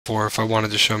For if I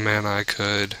wanted to show mana, I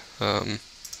could.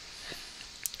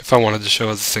 If I wanted to show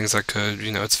other things, I could.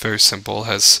 You know, it's very simple. It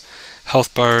has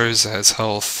health bars, it has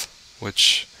health,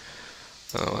 which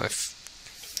I've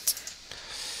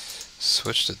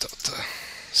switched to Delta.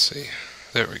 Let's see,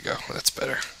 there we go. That's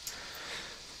better.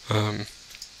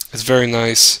 It's very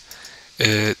nice.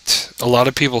 A lot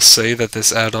of people say that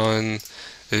this add-on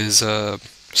is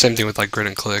same thing with like grid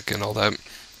and click and all that.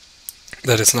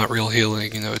 That it's not real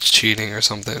healing, you know, it's cheating or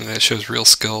something, and it shows real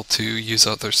skill to use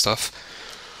other stuff.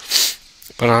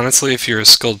 But honestly, if you're a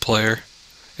skilled player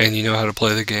and you know how to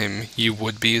play the game, you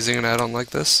would be using an add-on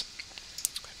like this,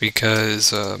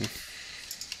 because let's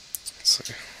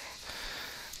see,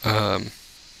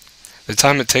 the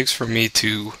time it takes for me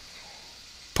to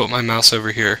put my mouse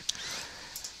over here,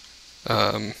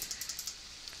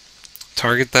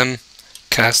 target them,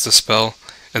 cast a spell,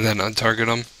 and then untarget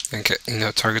them and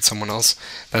target someone else,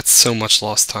 that's so much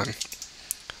lost time.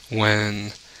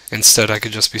 When instead I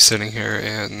could just be sitting here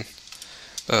and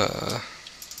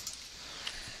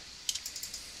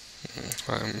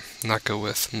I'm not good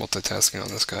with multitasking on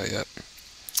this guy yet.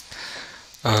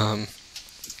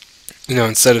 You know,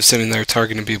 instead of sitting there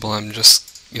targeting people, I'm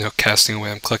just casting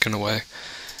away, I'm clicking away.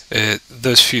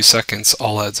 Those few seconds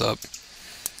all adds up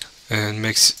and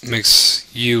makes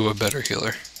you a better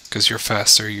healer because you're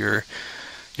faster.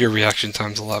 Your reaction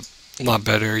time's a lot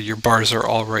better. Your bars are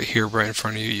all right here, right in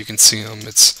front of you. You can see them.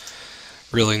 It's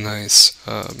really nice.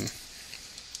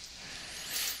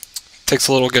 Takes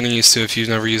a little getting used to if you've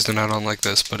never used an add-on like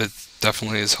this, but it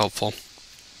definitely is helpful.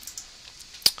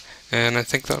 And I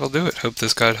think that'll do it. Hope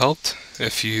this guide helped.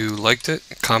 If you liked it,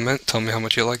 comment, tell me how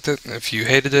much you liked it. If you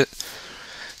hated it,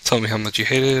 tell me how much you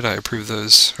hated it. I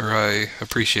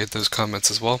appreciate those comments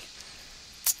as well.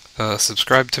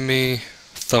 Subscribe to me,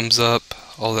 thumbs up,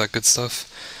 all that good stuff,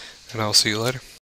 and I'll see you later.